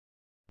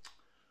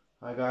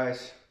Hi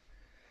guys,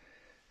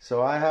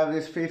 so I have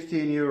this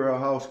 15 euro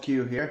house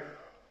cue here,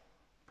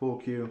 pool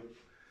cue,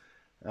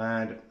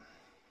 and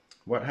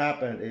what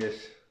happened is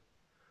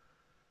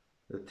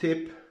the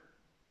tip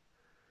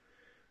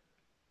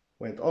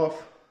went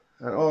off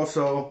and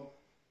also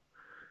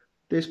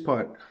this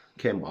part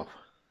came off.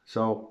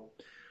 So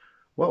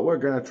what we're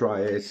gonna try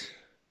is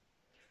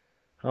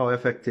how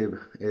effective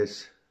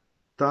is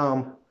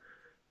Taom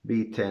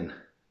V10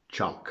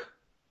 chalk.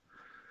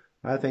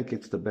 I think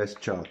it's the best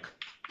chalk.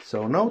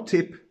 So no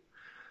tip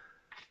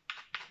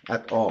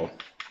at all.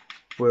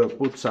 We'll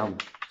put some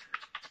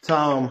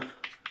Taom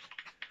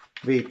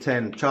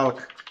V10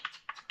 chalk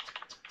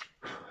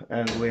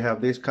and we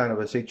have this kind of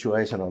a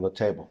situation on the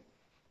table.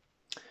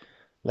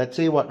 Let's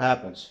see what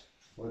happens.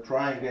 We'll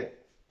try and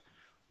get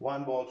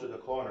one ball to the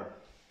corner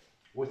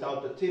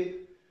without the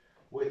tip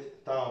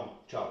with Taom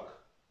chalk.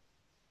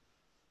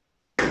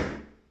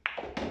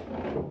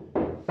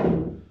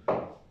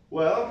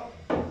 Well,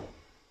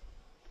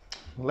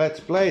 let's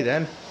play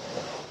then.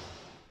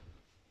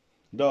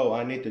 Though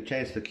I need to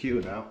change the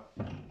cue now.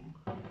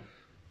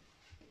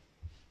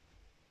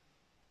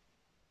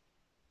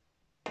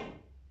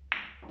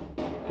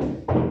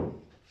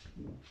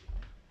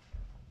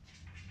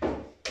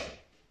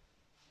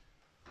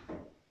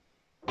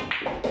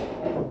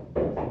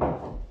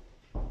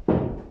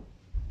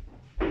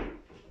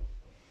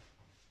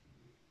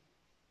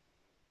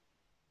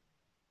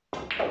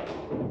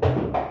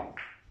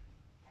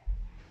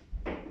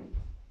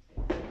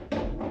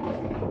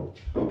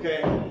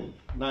 Okay,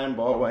 9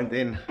 ball went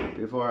in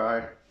before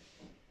I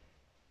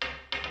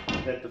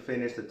had to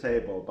finish the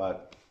table,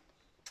 but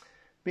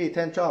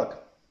V10 chalk,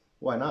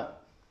 why not?